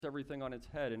everything on its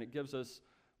head, and it gives us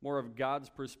more of God's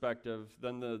perspective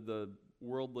than the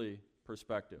worldly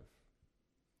perspective.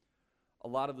 A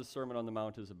lot of the Sermon on the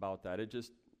Mount is about that. It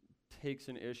just takes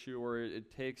an issue, or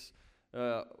it takes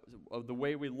the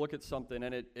way we look at something,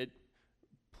 and it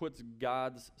puts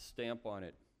God's stamp on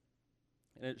it.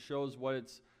 And it shows what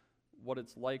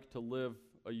it's like to live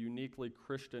a uniquely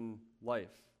Christian life.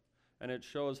 And it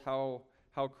shows how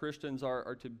Christians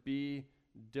are to be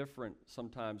different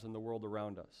sometimes in the world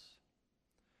around us.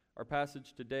 Our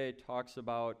passage today talks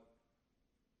about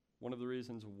one of the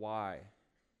reasons why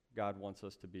God wants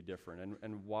us to be different,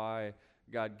 and why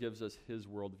God gives us his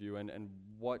worldview, and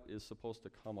what is supposed to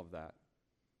come of that.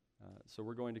 So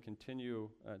we're going to continue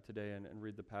today and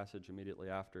read the passage immediately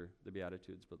after the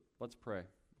Beatitudes, but let's pray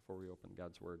before we open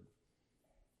God's Word.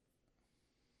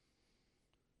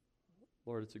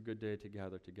 Lord, it's a good day to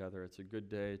gather together. It's a good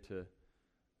day to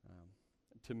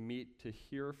meet, to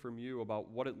hear from you about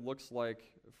what it looks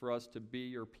like for us to be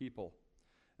your people,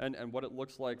 and what it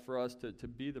looks like for us to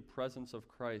be the presence of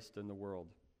Christ in the world.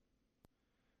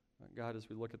 God, as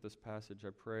we look at this passage, I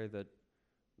pray that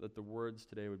the words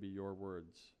today would be your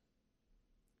words.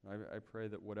 I pray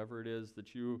that whatever it is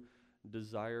that you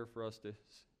desire for us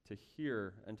to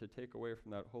hear and to take away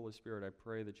from that Holy Spirit, I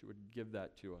pray that you would give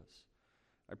that to us.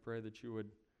 I pray that you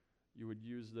would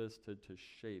use this to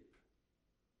shape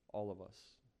all of us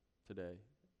today,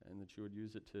 and that you would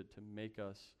use it to make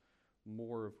us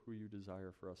more of who you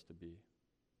desire for us to be.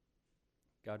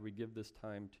 God, we give this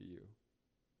time to you.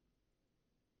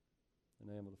 In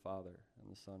the name of the Father, and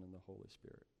the Son, and the Holy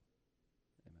Spirit.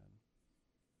 Amen.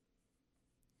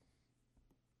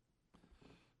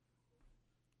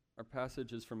 Our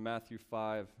passage is from Matthew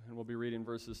 5, and we'll be reading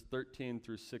verses 13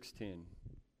 through 16.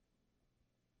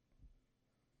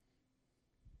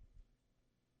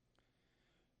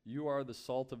 You are the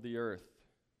salt of the earth.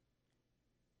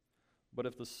 But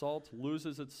if the salt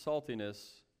loses its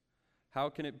saltiness, how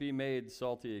can it be made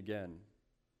salty again?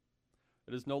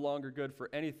 It is no longer good for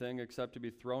anything except to be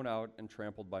thrown out and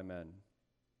trampled by men.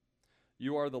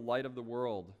 You are the light of the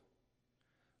world.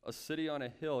 A city on a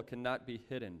hill cannot be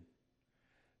hidden.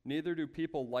 Neither do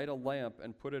people light a lamp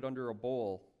and put it under a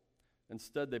bowl.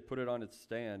 Instead, they put it on its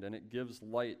stand, and it gives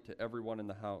light to everyone in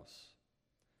the house.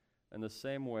 In the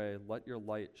same way, let your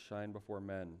light shine before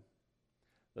men,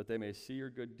 that they may see your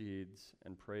good deeds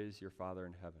and praise your Father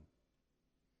in heaven.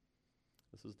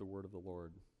 This is the word of the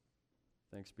Lord.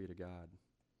 Thanks be to God.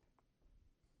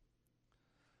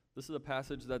 This is a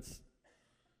passage that's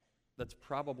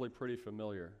probably pretty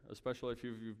familiar, especially if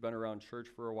you've been around church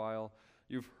for a while.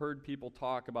 You've heard people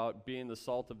talk about being the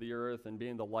salt of the earth and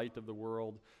being the light of the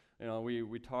world. You know,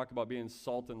 we talk about being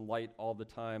salt and light all the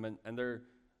time, and they're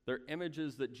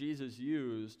images that Jesus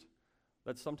used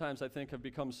that sometimes I think have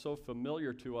become so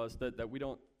familiar to us that we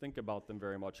don't think about them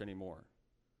very much anymore.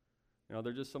 You know,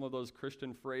 they're just some of those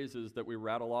Christian phrases that we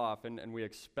rattle off, and we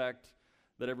expect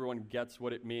that everyone gets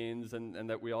what it means, and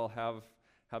that we all have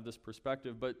this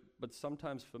perspective. But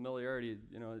sometimes familiarity,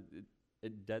 you know,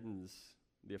 it deadens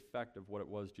the effect of what it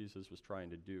was Jesus was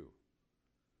trying to do.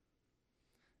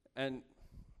 And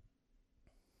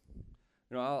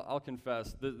you know, I'll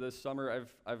confess, this summer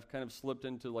I've kind of slipped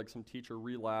into like some teacher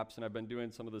relapse, and I've been doing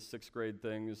some of the 6th grade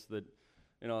things that,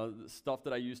 you know, the stuff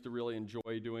that I used to really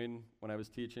enjoy doing when I was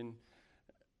teaching.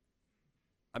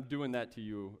 I'm doing that to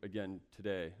you again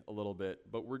today a little bit,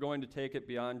 but we're going to take it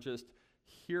beyond just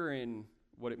hearing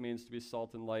what it means to be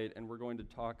salt and light, and we're going to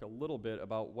talk a little bit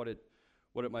about what it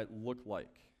might look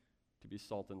like to be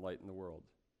salt and light in the world.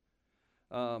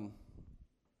 When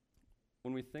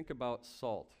we think about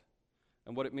salt,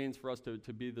 and what it means for us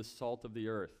to be the salt of the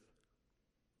earth,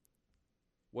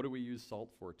 what do we use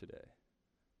salt for today?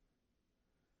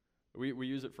 We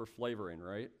use it for flavoring,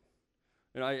 right?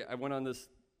 And I went on this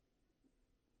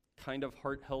kind of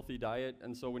heart-healthy diet,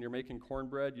 and so when you're making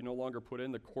cornbread, you no longer put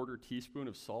in the 1/4 teaspoon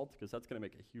of salt, because that's going to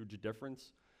make a huge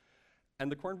difference.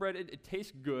 And the cornbread, it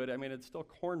tastes good. I mean, it's still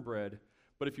cornbread,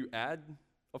 but if you add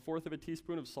 1/4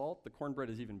 teaspoon of salt, the cornbread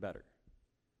is even better.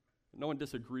 No one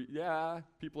disagrees. Yeah,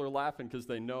 people are laughing because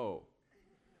they know.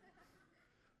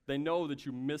 They know that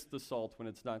you miss the salt when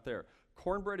it's not there.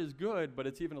 Cornbread is good, but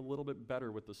it's even a little bit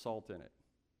better with the salt in it.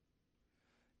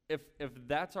 If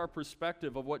that's our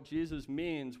perspective of what Jesus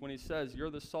means when he says, you're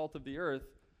the salt of the earth,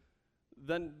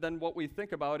 then what we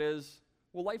think about is,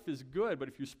 well, life is good, but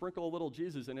if you sprinkle a little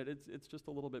Jesus in it, it's just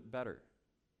a little bit better.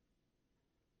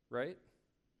 Right?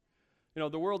 You know,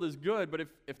 the world is good, but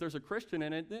if there's a Christian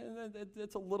in it,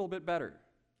 it's a little bit better.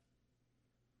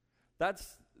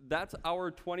 That's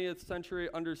our 20th century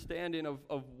understanding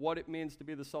of what it means to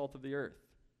be the salt of the earth.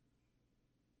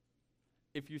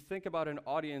 if you think about an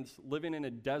audience living in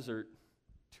a desert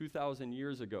 2,000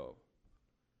 years ago,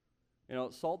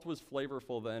 salt was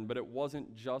flavorful then, but it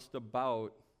wasn't just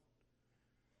about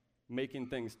making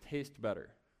things taste better.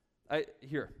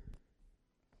 Here.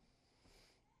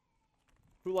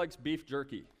 Who likes beef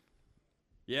jerky?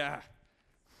 Yeah.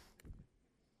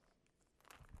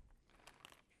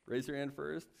 Raise your hand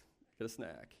first. Get a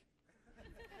snack.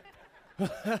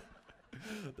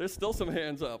 There's still some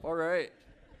hands up. All right.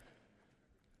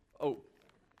 Oh,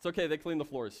 it's okay. They clean the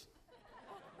floors.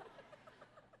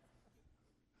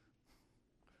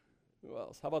 Who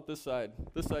else? How about this side?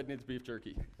 This side needs beef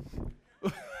jerky.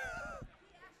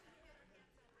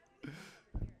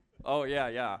 Oh,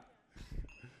 yeah.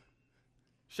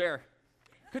 Share.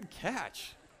 Good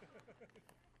catch.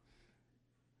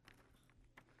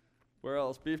 Where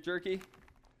else? Beef jerky?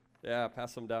 Yeah,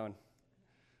 pass them down.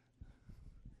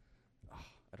 Oh,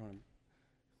 I don't.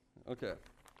 Okay.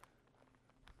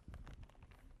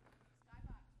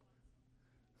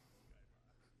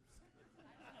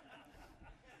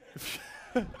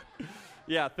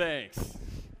 Yeah, thanks.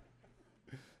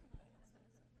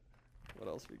 What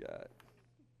else we got?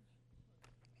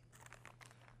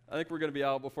 I think we're going to be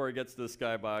out before it gets to the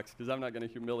skybox because I'm not going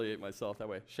to humiliate myself that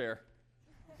way. Share.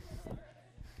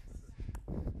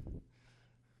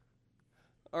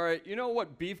 All right, you know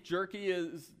what beef jerky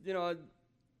is?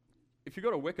 If you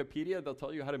go to Wikipedia, they'll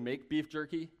tell you how to make beef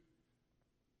jerky.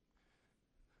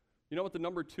 You know what the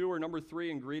number 2 or number 3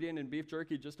 ingredient in beef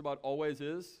jerky just about always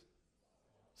is?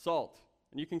 Salt.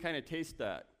 And you can kind of taste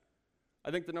that.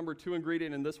 I think the number 2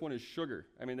 ingredient in this one is sugar.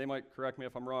 I mean, they might correct me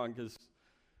if I'm wrong because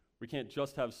we can't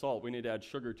just have salt. We need to add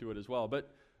sugar to it as well.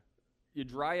 But you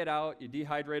dry it out, you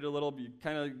dehydrate it a little, you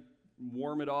kind of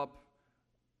warm it up,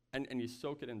 and you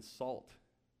soak it in salt.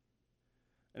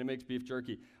 And it makes beef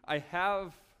jerky. I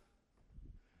have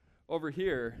over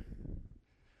here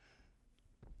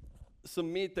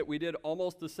some meat that we did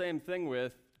almost the same thing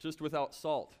with, just without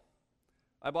salt.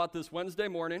 I bought this Wednesday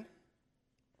morning,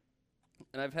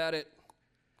 and I've had it.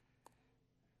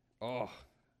 Oh,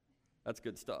 that's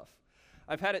good stuff.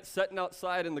 I've had it sitting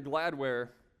outside in the Gladware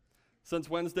since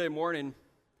Wednesday morning,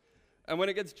 and when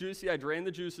it gets juicy, I drain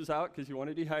the juices out because you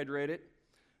want to dehydrate it,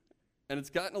 and it's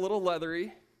gotten a little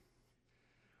leathery.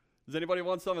 Does anybody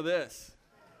want some of this?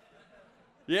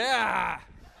 Yeah!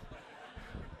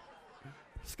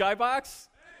 Skybox?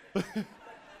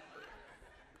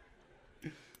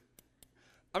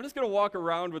 I'm just going to walk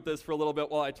around with this for a little bit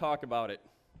while I talk about it.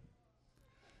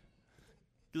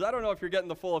 Because I don't know if you're getting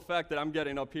the full effect that I'm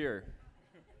getting up here.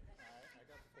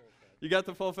 You got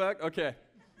the full effect? Okay.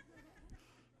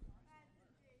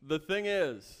 The thing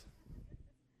is,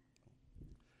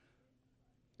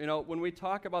 when we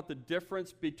talk about the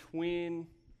difference between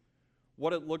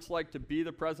what it looks like to be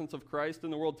the presence of Christ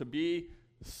in the world, to be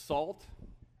salt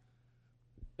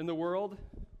in the world,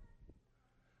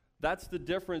 that's the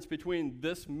difference between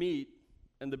this meat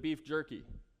and the beef jerky.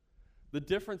 The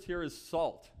difference here is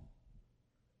salt.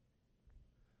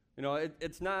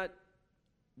 It's not,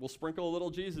 we'll sprinkle a little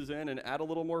Jesus in and add a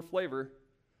little more flavor.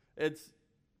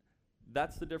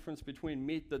 That's the difference between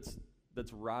meat that's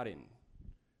rotting.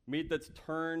 Meat that's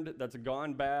turned, that's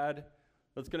gone bad,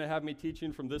 that's going to have me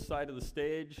teaching from this side of the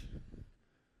stage.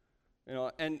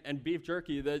 And beef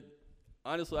jerky that,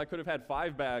 honestly, I could have had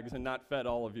 5 bags and not fed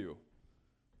all of you.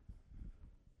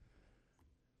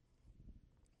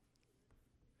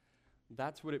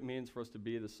 That's what it means for us to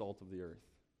be the salt of the earth.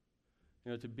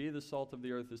 To be the salt of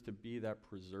the earth is to be that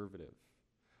preservative,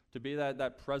 to be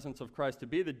that presence of Christ, to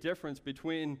be the difference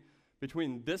between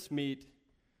this meat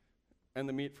and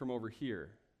the meat from over here.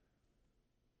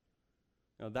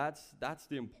 That's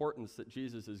the importance that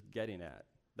Jesus is getting at.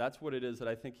 That's what it is that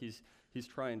I think he's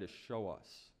trying to show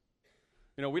us.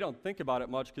 We don't think about it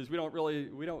much because we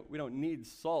don't need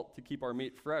salt to keep our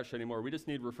meat fresh anymore. We just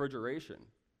need refrigeration.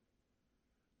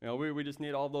 We just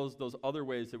need all those other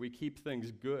ways that we keep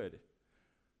things good.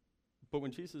 But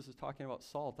when Jesus is talking about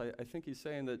salt, I think he's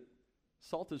saying that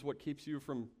salt is what keeps you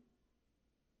from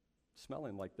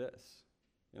smelling like this.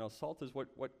 Salt is what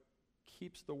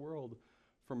keeps the world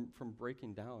from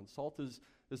breaking down. Salt is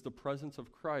the presence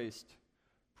of Christ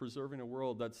preserving a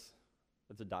world that's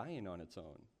dying on its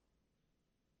own.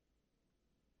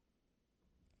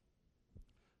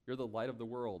 You're the light of the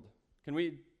world. Can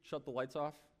we shut the lights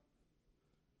off?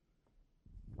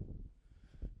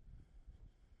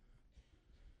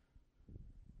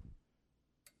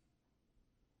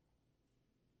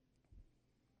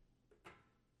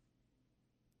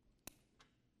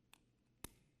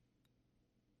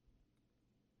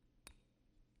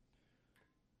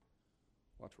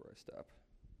 Watch where I step.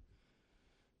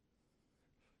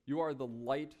 You are the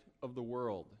light of the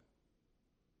world.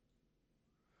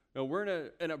 Now, we're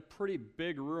in a pretty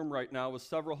big room right now with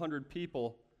several hundred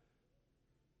people.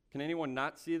 Can anyone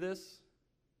not see this?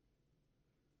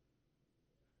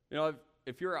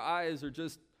 If your eyes are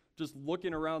just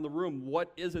looking around the room,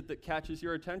 what is it that catches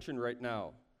your attention right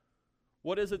now?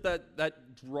 What is it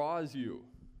that draws you?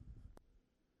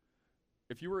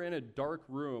 If you were in a dark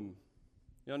room,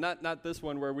 not this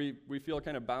one where we feel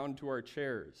kind of bound to our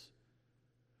chairs,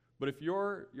 but if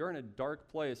you're in a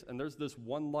dark place and there's this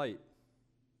one light,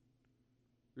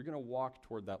 you're going to walk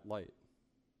toward that light.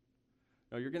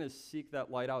 Now, you're going to seek that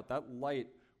light out. That light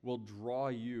will draw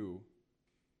you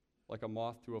like a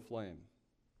moth to a flame.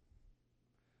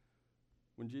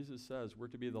 When Jesus says we're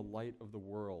to be the light of the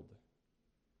world,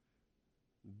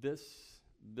 this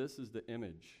is the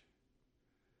image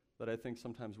that I think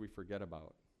sometimes we forget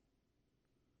about.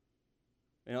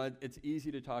 It's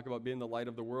easy to talk about being the light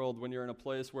of the world when you're in a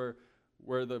place where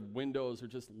the windows are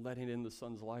just letting in the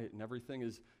sun's light and everything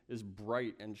is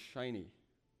bright and shiny.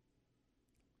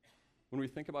 When we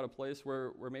think about a place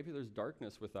where maybe there's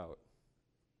darkness without,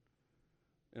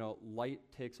 light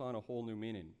takes on a whole new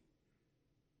meaning.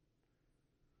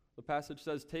 The passage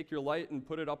says, take your light and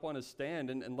put it up on a stand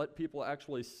and let people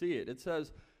actually see it. It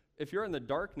says, if you're in the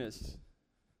darkness,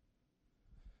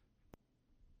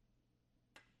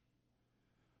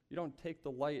 you don't take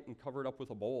the light and cover it up with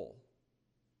a bowl.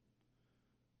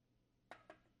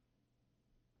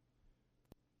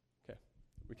 Okay,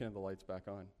 we can have the lights back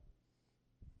on.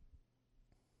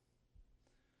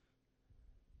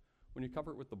 When you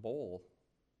cover it with the bowl,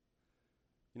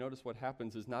 you notice what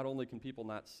happens is not only can people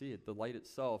not see it, the light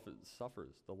itself, it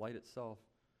suffers. The light itself,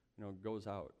 goes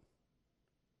out.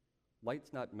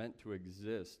 Light's not meant to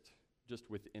exist just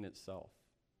within itself.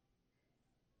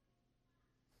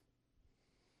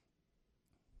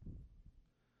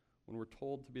 When we're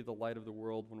told to be the light of the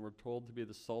world, when we're told to be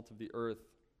the salt of the earth,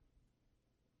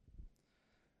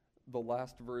 the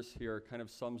last verse here kind of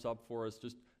sums up for us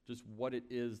just what it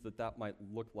is that might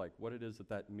look like, what it is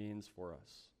that means for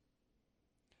us.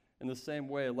 In the same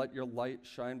way, let your light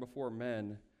shine before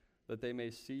men, that they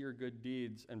may see your good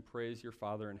deeds and praise your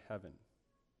Father in heaven.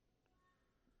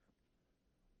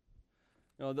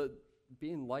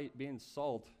 Being light, being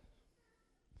salt,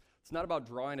 it's not about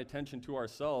drawing attention to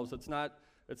ourselves. It's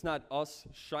not us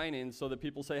shining so that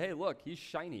people say, hey, look, he's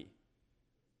shiny.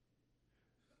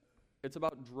 It's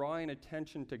about drawing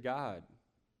attention to God.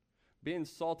 Being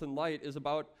salt and light is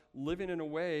about living in a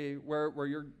way where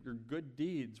your good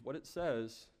deeds, what it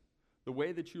says, the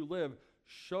way that you live,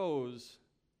 shows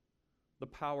the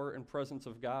power and presence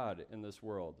of God in this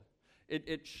world.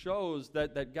 It shows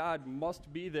that God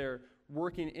must be there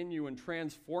working in you and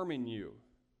transforming you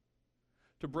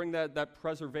to bring that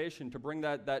preservation, to bring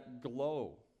that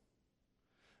glow.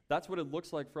 That's what it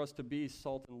looks like for us to be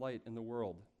salt and light in the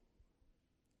world.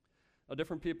 Now,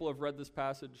 different people have read this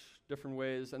passage different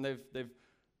ways, and they've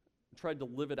tried to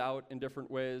live it out in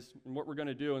different ways. And what we're going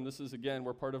to do, and this is, again,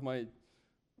 where part of my,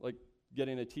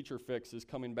 getting a teacher fix is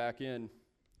coming back in.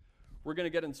 We're going to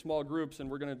get in small groups, and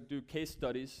we're going to do case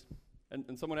studies.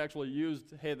 And someone actually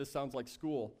used, hey, this sounds like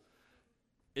school.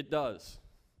 It does.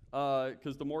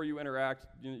 Because the more you interact,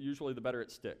 usually the better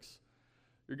it sticks.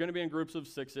 You're going to be in groups of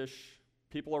 6-ish,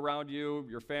 people around you,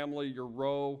 your family, your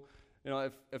row.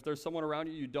 If there's someone around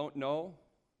you don't know,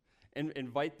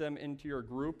 invite them into your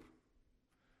group.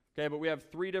 Okay, but we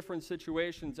have 3 different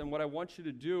situations, and what I want you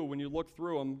to do when you look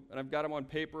through them, and I've got them on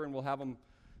paper, and we'll have them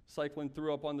cycling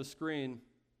through up on the screen.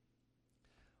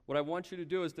 What I want you to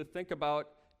do is to think about,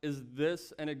 is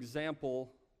this an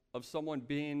example of someone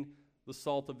being the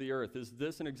salt of the earth? Is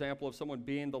this an example of someone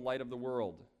being the light of the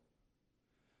world?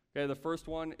 Okay, the first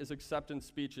one is acceptance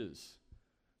speeches.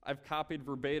 I've copied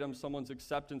verbatim someone's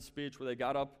acceptance speech where they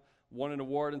got up, won an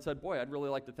award, and said, boy, I'd really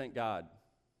like to thank God.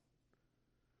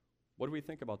 What do we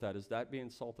think about that? Is that being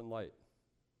salt and light?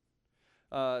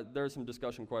 There are some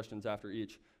discussion questions after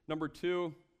each. Number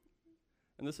 2,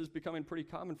 and this is becoming pretty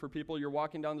common for people, you're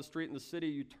walking down the street in the city,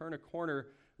 you turn a corner,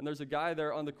 and there's a guy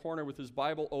there on the corner with his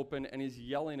Bible open, and he's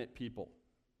yelling at people.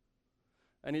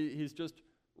 And he's just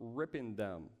ripping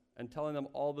them and telling them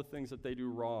all the things that they do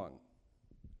wrong.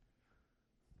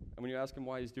 And when you ask him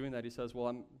why he's doing that, he says,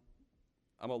 well,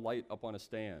 I'm a light up on a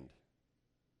stand.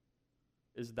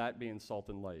 Is that being salt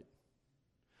and light?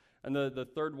 And the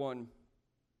third one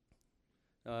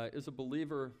is a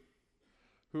believer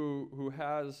who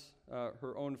has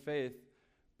her own faith,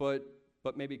 but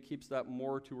maybe keeps that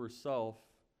more to herself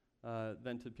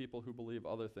than to people who believe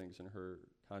other things in her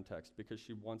context, because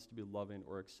she wants to be loving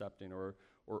or accepting or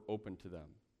open to them.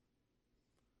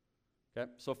 Okay,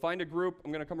 so find a group.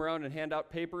 I'm going to come around and hand out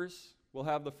papers. We'll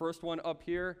have the first one up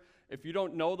here. If you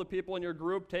don't know the people in your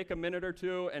group, take a minute or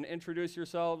two and introduce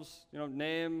yourselves.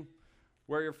 Name,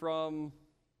 where you're from,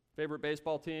 favorite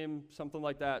baseball team, something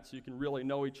like that, so you can really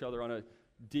know each other on a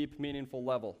deep, meaningful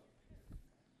level.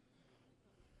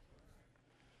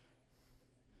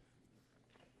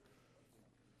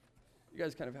 You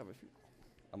guys kind of have a few.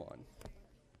 I'm on.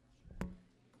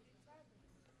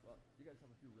 Well, you guys have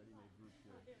a few ready-made groups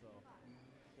here, so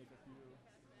take a few.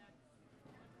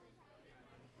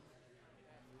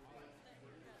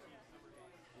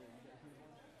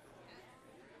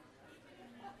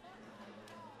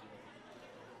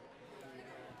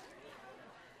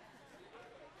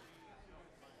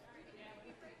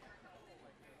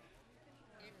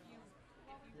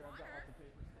 Here, I've got lots of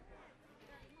papers.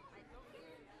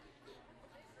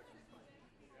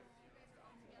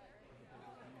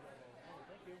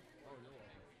 Thank you. Oh, you're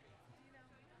welcome.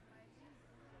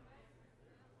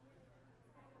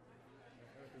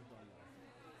 Erica's done now.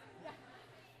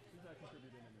 She's not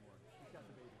contributing anymore. She's got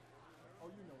the baby. Oh,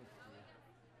 you know it's true.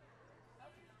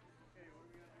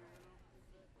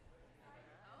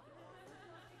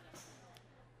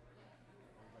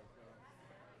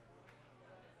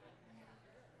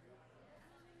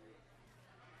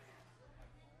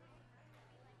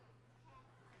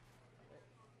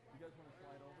 You guys want to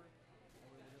slide over? And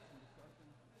we're going to get some discussion.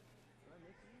 Did I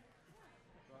miss you?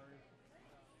 Sorry.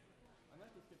 I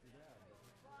meant to skip your dad.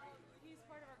 He's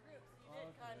part of our group, so you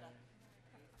did, kinda.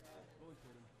 Really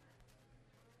kidding.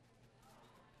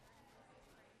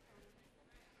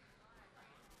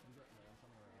 You got me. I'm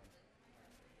coming around.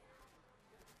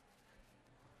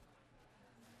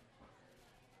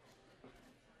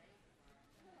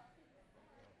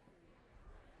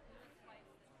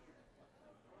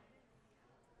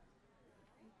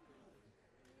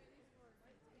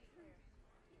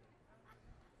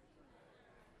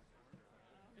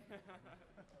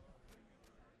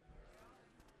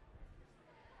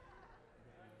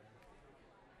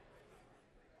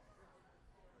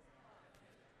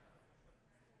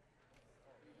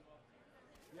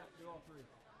 Yeah, do all three.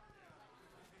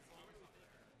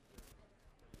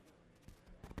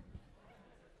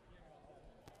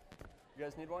 You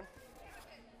guys need one?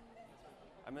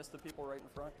 I missed the people right in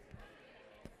front.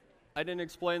 I didn't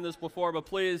explain this before, but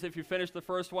please, if you finish the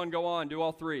first one, go on. Do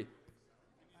all three.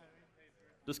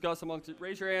 Discuss amongst it.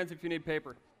 Raise your hands if you need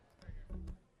paper.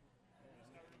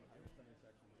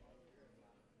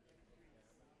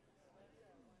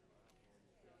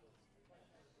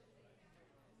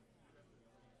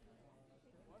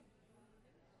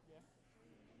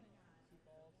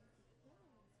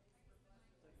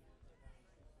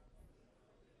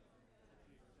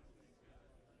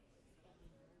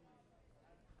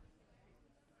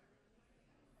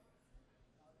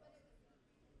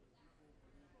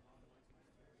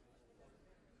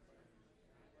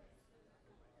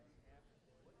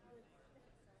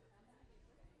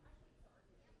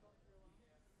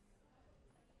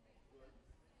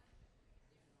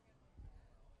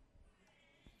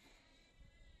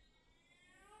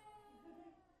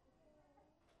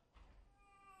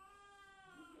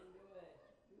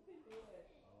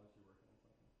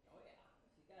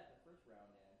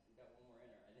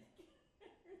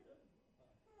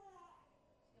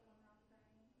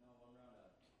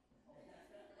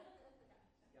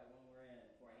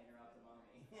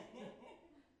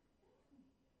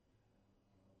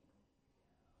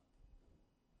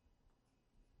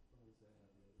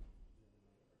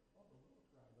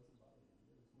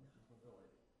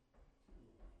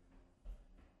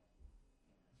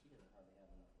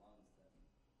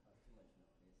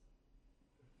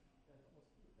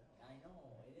 I know,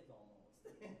 it is almost.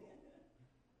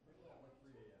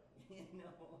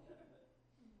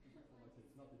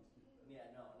 Yeah,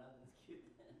 no, nothing's cute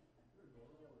then.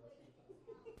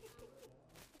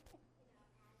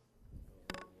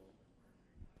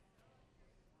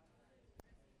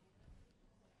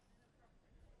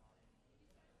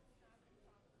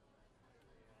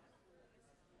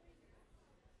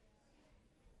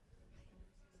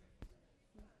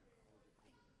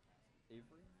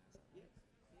 Avery?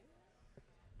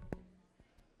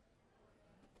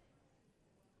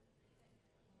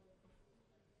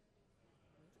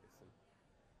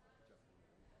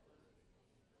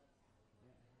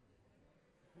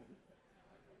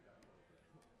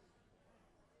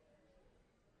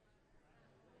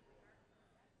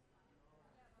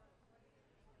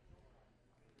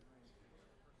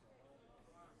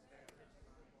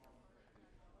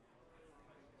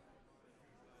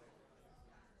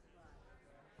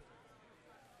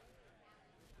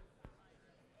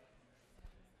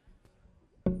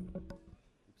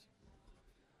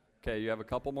 Okay, you have a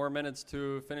couple more minutes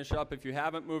to finish up. If you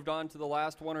haven't moved on to the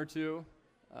last one or two,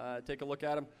 take a look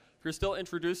at them. If you're still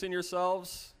introducing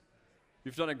yourselves,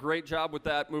 you've done a great job with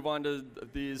that. Move on to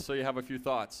these so you have a few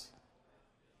thoughts.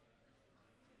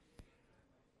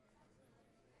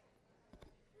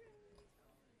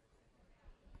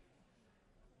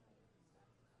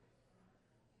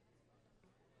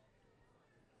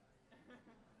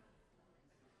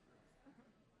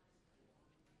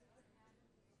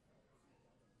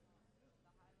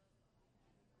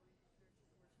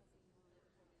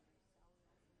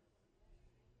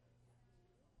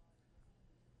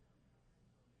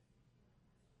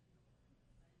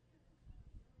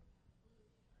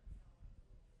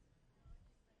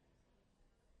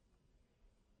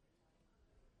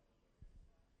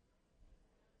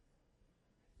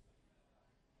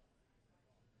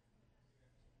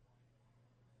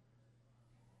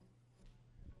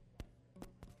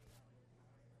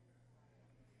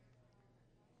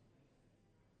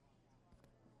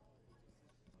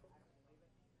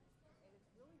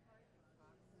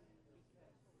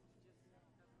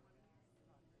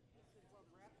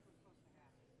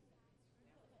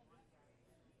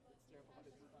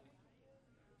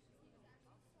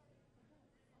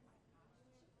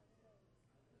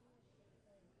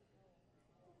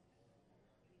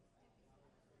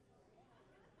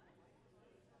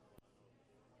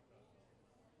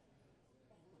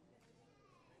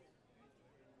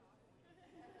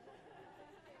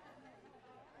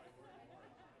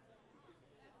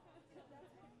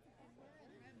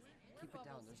 Keep it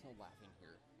down. There's no laughing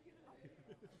here.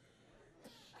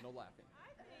 No laughing.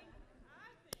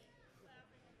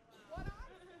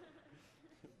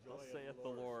 Thus saith the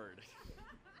Lord.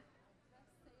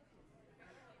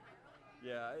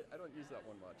 Yeah, I don't use that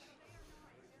one much.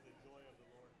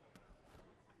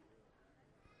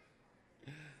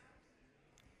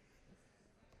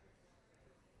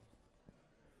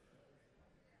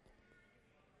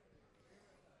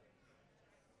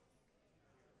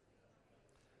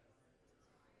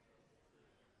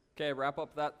 Okay, wrap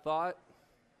up that thought.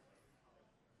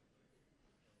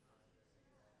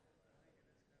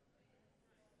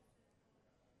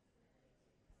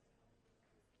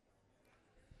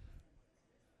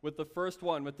 With the first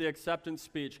one, with the acceptance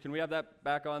speech, can we have that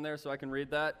back on there so I can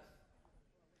read that?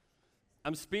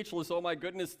 I'm speechless. Oh my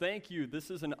goodness, thank you.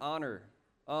 This is an honor.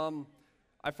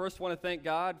 I first want to thank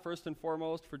God, first and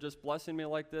foremost, for just blessing me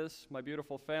like this, my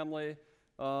beautiful family,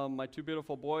 my two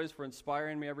beautiful boys for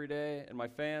inspiring me every day, and my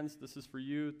fans, this is for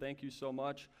you. Thank you so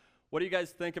much. What do you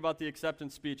guys think about the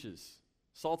acceptance speeches?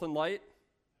 Salt and light?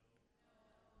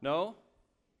 No?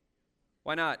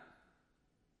 Why not?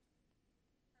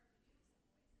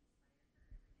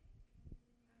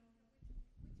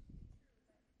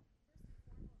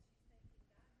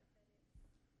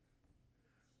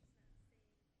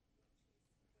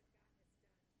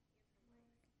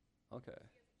 Okay.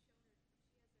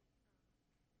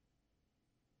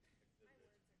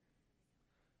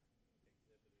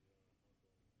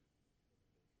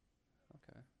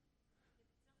 Okay.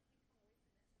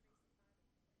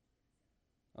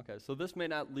 Okay, so this may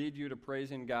not lead you to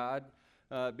praising God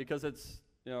because it's,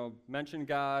 mention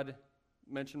God,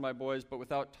 mention my boys, but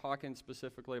without talking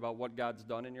specifically about what God's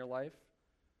done in your life.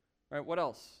 All right, what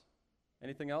else?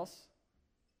 Anything else?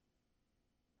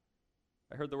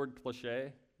 I heard the word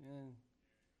cliche. Yeah.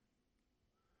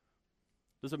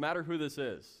 Does it matter who this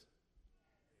is?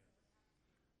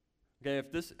 Okay,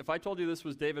 if I told you this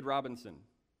was David Robinson,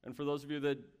 and for those of you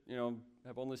that,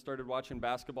 have only started watching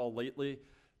basketball lately,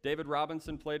 David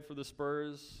Robinson played for the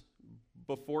Spurs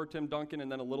before Tim Duncan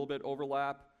and then a little bit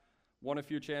overlap, won a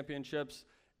few championships.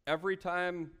 Every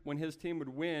time when his team would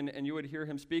win and you would hear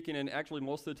him speaking, and actually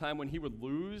most of the time when he would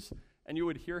lose and you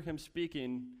would hear him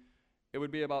speaking, it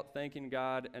would be about thanking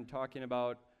God and talking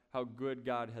about how good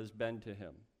God has been to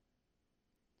him.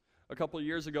 A couple of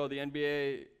years ago, the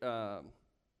NBA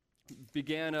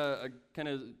began a kind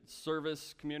of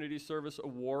community service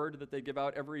award that they give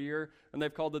out every year, and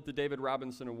they've called it the David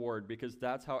Robinson Award because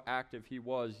that's how active he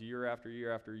was year after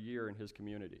year after year in his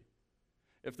community.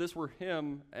 If this were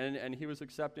him and he was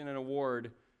accepting an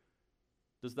award,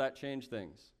 does that change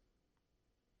things?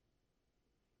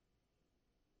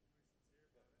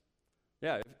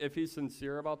 Yeah, if he's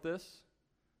sincere about this,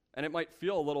 and it might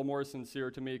feel a little more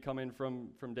sincere to me coming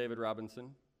from David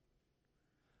Robinson.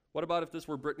 What about if this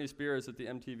were Britney Spears at the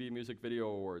MTV Music Video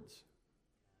Awards?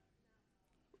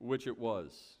 Which it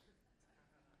was.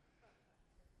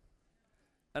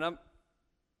 And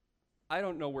I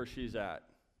don't know where she's at.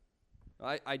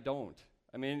 I don't.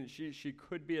 I mean, she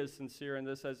could be as sincere in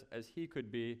this as he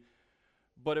could be,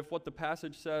 but if what the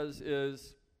passage says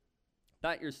is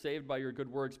Not you're saved by your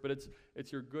good works, but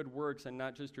it's your good works and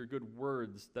not just your good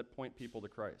words that point people to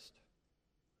Christ.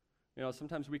 You know,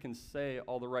 sometimes we can say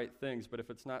all the right things, but if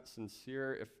it's not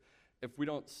sincere, if we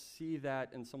don't see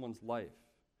that in someone's life,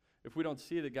 if we don't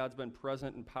see that God's been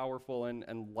present and powerful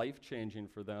and life-changing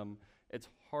for them, it's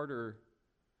harder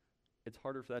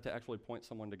for that to actually point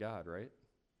someone to God, right?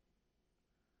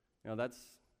 You know,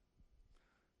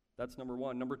 that's number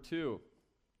one. Number two,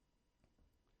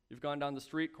 you've gone down the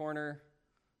street corner,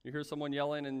 you hear someone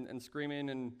yelling and screaming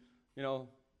and, you know,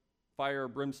 fire,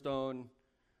 brimstone.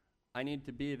 I need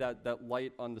to be that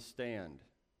light on the stand.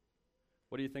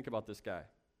 What do you think about this guy?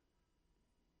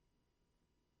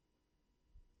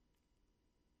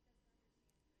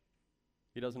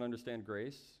 He doesn't understand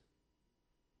grace.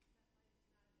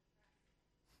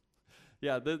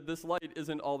 Yeah, this light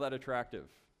isn't all that attractive.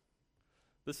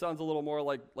 This sounds a little more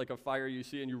like a fire you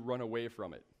see and you run away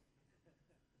from it.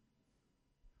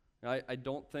 I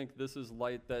don't think this is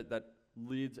light that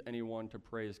leads anyone to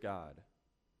praise God.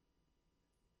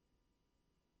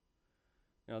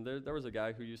 You know, there was a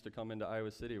guy who used to come into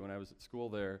Iowa City when I was at school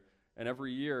there, and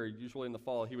every year, usually in the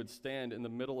fall, he would stand in the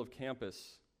middle of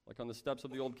campus, like on the steps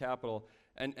of the old Capitol,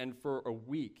 and for a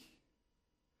week,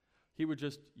 he would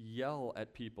just yell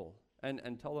at people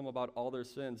and tell them about all their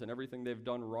sins and everything they've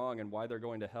done wrong and why they're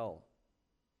going to hell.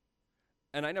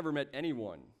 And I never met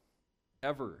anyone,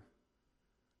 ever,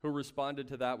 who responded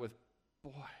to that with,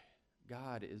 boy,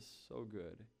 God is so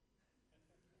good.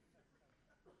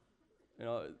 You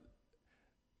know,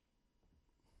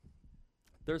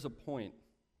 there's a point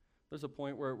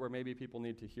where maybe people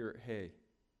need to hear, hey,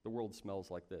 the world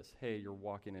smells like this. Hey, you're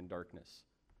walking in darkness.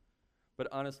 But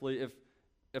honestly,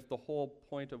 if the whole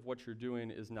point of what you're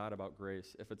doing is not about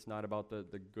grace, if it's not about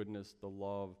the goodness, the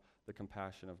love, the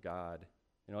compassion of God,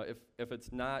 you know, if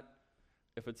it's not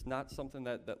something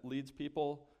that leads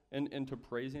people into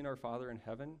praising our Father in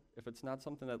heaven, if it's not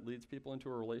something that leads people into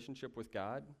a relationship with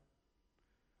God,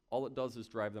 all it does is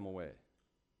drive them away.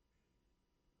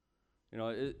 You know,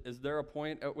 is there a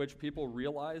point at which people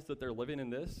realize that they're living in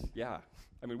this? Yeah.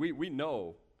 I mean, we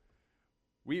know.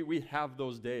 We have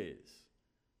those days.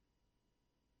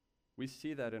 We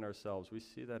see that in ourselves. We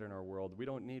see that in our world. We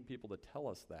don't need people to tell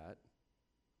us that.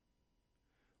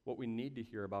 What we need to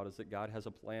hear about is that God has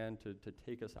a plan to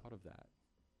take us out of that.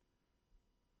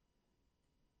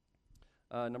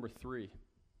 Number 3.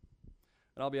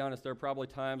 And I'll be honest, there are probably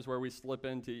times where we slip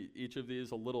into each of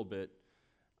these a little bit.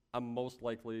 I'm most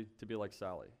likely to be like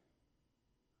Sally.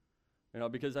 You know,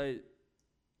 because I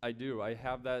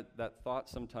have that thought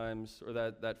sometimes, or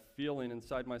that feeling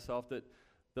inside myself that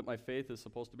my faith is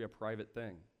supposed to be a private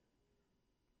thing.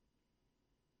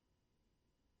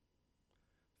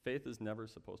 Faith is never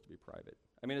supposed to be private.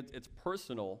 I mean, it's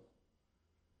personal.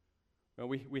 You know,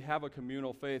 we have a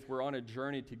communal faith. We're on a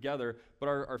journey together, but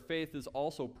our faith is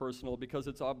also personal because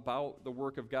it's about the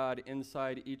work of God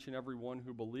inside each and every one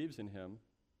who believes in him,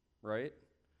 right?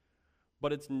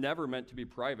 But it's never meant to be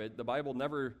private. The Bible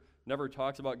never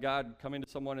talks about God coming to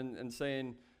someone and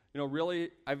saying, you know, really,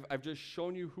 I've just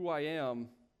shown you who I am.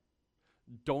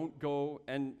 Don't go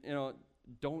and, you know,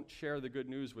 don't share the good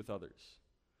news with others.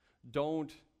 Don't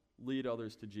lead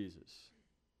others to Jesus.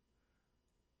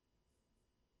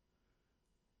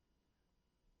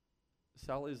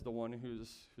 Sally's the one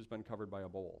who's been covered by a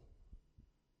bowl.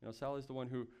 You know, Sally's the one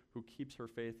who keeps her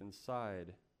faith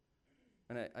inside.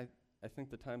 And I think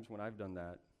the times when I've done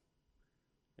that,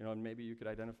 you know, and maybe you could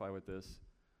identify with this,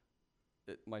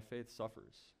 my faith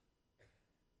suffers.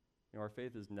 You know, our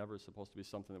faith is never supposed to be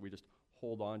something that we just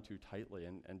hold on to tightly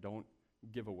and don't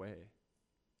give away.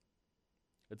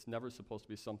 It's never supposed to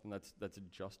be something that's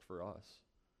just for us.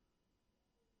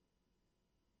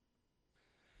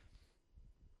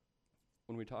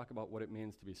 When we talk about what it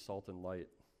means to be salt and light,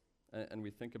 and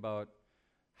we think about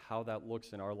how that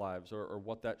looks in our lives or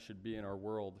what that should be in our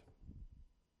world,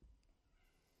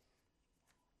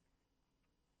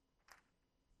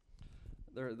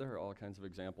 there are all kinds of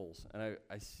examples, and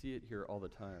I see it here all the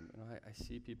time. You know, I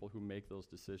see people who make those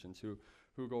decisions,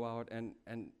 who go out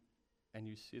and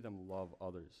you see them love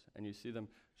others, and you see them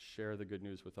share the good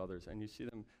news with others, and you see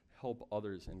them help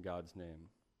others in God's name.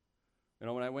 You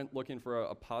know, when I went looking for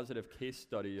a positive case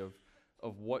study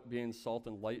of what being salt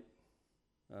and light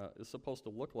is supposed to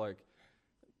look like,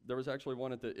 there was actually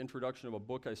one at the introduction of a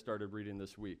book I started reading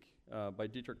this week by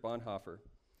Dietrich Bonhoeffer.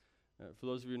 For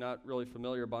those of you not really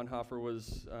familiar, Bonhoeffer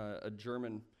was a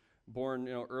German born,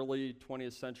 you know, early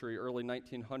 20th century, early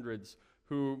 1900s,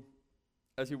 who,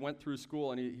 as he went through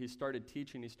school and he started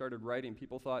teaching, he started writing,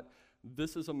 people thought,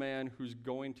 this is a man who's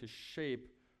going to shape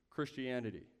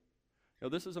Christianity. You know,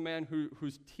 this is a man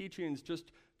whose teachings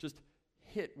just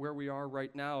hit where we are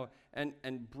right now and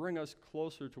bring us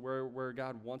closer to where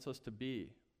God wants us to be.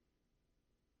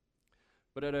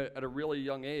 But at a really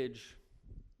young age,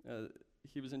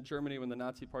 he was in Germany when the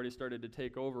Nazi Party started to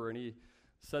take over, and he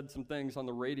said some things on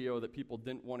the radio that people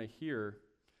didn't want to hear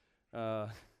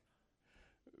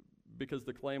because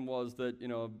the claim was that,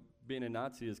 being a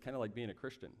Nazi is kind of like being a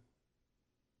Christian.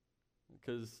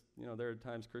 Because, there are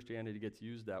times Christianity gets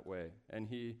used that way. And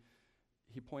he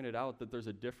pointed out that there's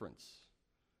a difference.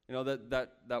 That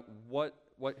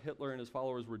what Hitler and his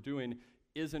followers were doing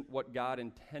isn't what God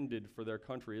intended for their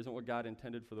country, isn't what God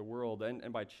intended for the world.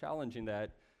 And by challenging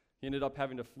that, he ended up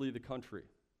having to flee the country.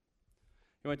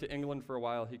 He went to England for a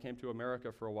while. He came to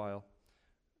America for a while.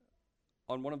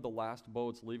 On one of the last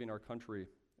boats leaving our country,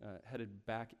 headed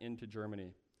back into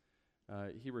Germany,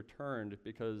 he returned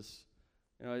because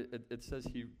it says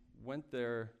he went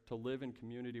there to live in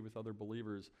community with other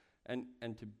believers and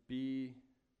to be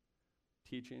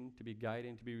teaching, to be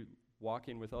guiding, to be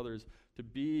walking with others, to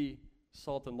be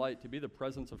salt and light, to be the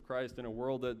presence of Christ in a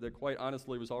world that quite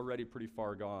honestly was already pretty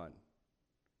far gone.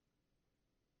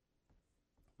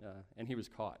 And he was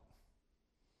caught.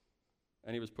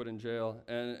 And he was put in jail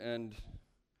and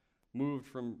moved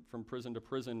from prison to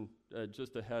prison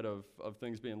just ahead of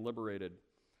things being liberated.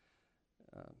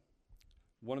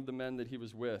 One of the men that he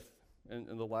was with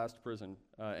in the last prison,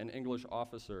 an English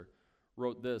officer,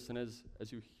 wrote this. And as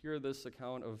you hear this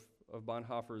account of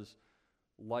Bonhoeffer's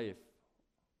life,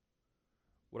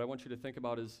 what I want you to think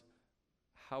about is,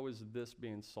 how is this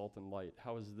being salt and light?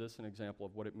 How is this an example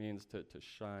of what it means to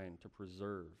shine, to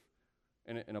preserve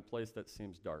in a place that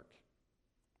seems dark?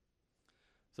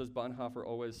 It says, Bonhoeffer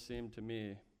always seemed to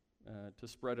me to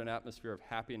spread an atmosphere of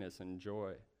happiness and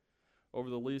joy over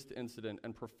the least incident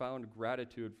and profound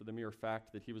gratitude for the mere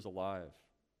fact that he was alive.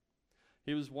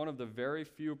 He was one of the very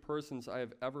few persons I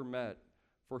have ever met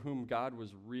for whom God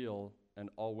was real and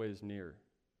always near.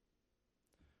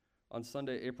 On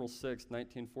Sunday, April 6,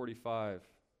 1945,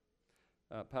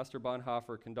 Pastor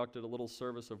Bonhoeffer conducted a little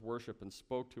service of worship and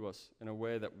spoke to us in a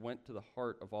way that went to the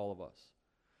heart of all of us.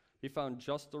 He found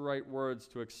just the right words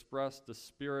to express the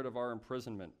spirit of our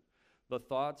imprisonment, the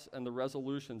thoughts and the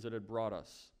resolutions it had brought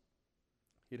us.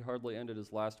 He'd hardly ended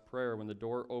his last prayer when the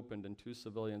door opened and two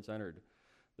civilians entered.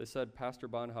 They said, "Pastor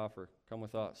Bonhoeffer, come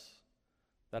with us."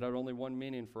 That had only one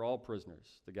meaning for all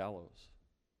prisoners, the gallows.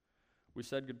 We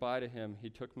said goodbye to him. He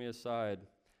took me aside.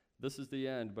 "This is the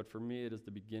end, but for me it is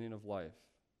the beginning of life."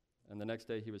 And the next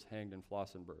day he was hanged in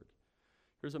Flossenburg.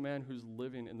 Here's a man who's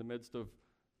living in the midst of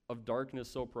darkness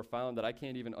so profound that I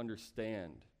can't even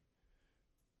understand.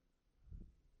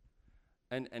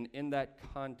 And in that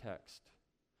context,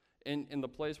 in the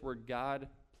place where God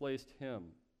placed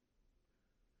him,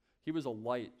 he was a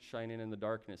light shining in the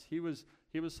darkness. He was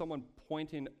someone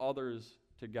pointing others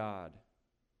to God.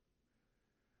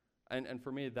 And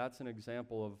for me, that's an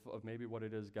example of maybe what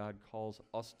it is God calls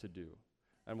us to do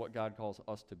and what God calls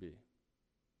us to be.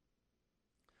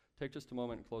 Take just a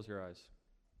moment and close your eyes.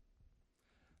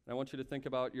 And I want you to think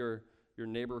about your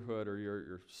neighborhood or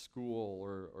your school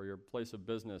or your place of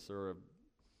business or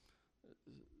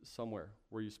somewhere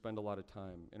where you spend a lot of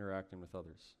time interacting with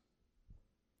others.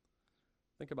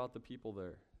 Think about the people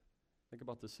there. Think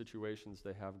about the situations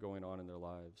they have going on in their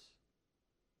lives.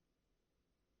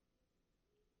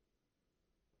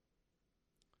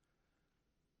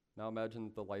 Now imagine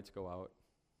that the lights go out.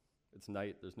 It's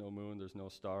night, there's no moon, there's no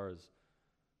stars.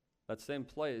 That same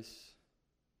place,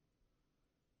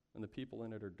 and the people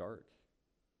in it are dark.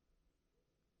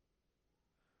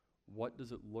 What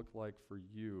does it look like for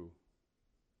you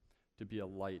to be a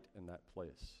light in that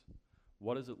place?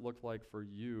 What does it look like for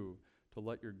you to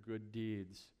let your good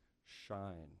deeds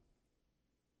shine?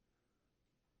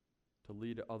 To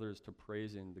lead others to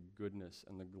praising the goodness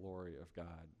and the glory of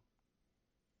God?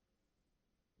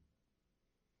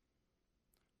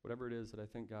 Whatever it is that I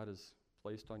think God has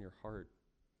placed on your heart,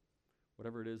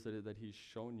 whatever it is that he's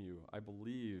shown you, I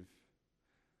believe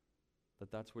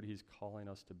that that's what he's calling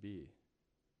us to be.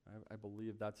 I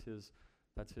believe that's his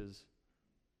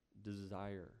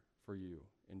desire for you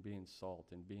in being salt,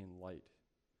 in being light,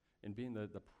 in being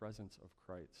the presence of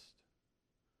Christ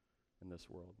in this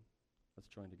world. Let's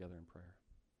join together in prayer.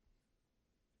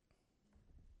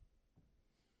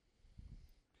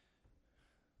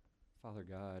 Father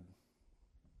God,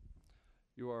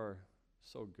 you are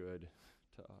so good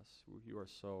to us. You are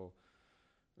so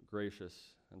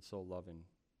gracious and so loving.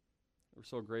 We're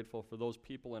so grateful for those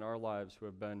people in our lives who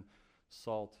have been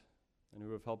salt and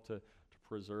who have helped to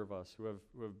preserve us, who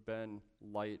have been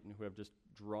light and who have just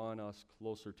drawn us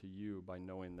closer to you by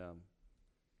knowing them.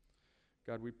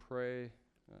 God, we pray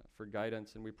for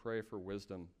guidance and we pray for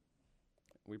wisdom.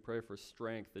 We pray for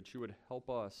strength, that you would help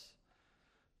us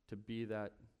to be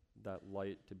that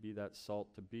light, to be that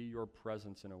salt, to be your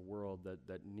presence in a world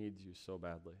that needs you so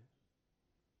badly.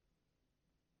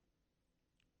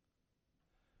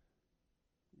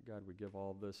 God, we give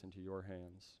all of this into your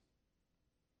hands.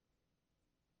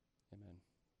 Amen.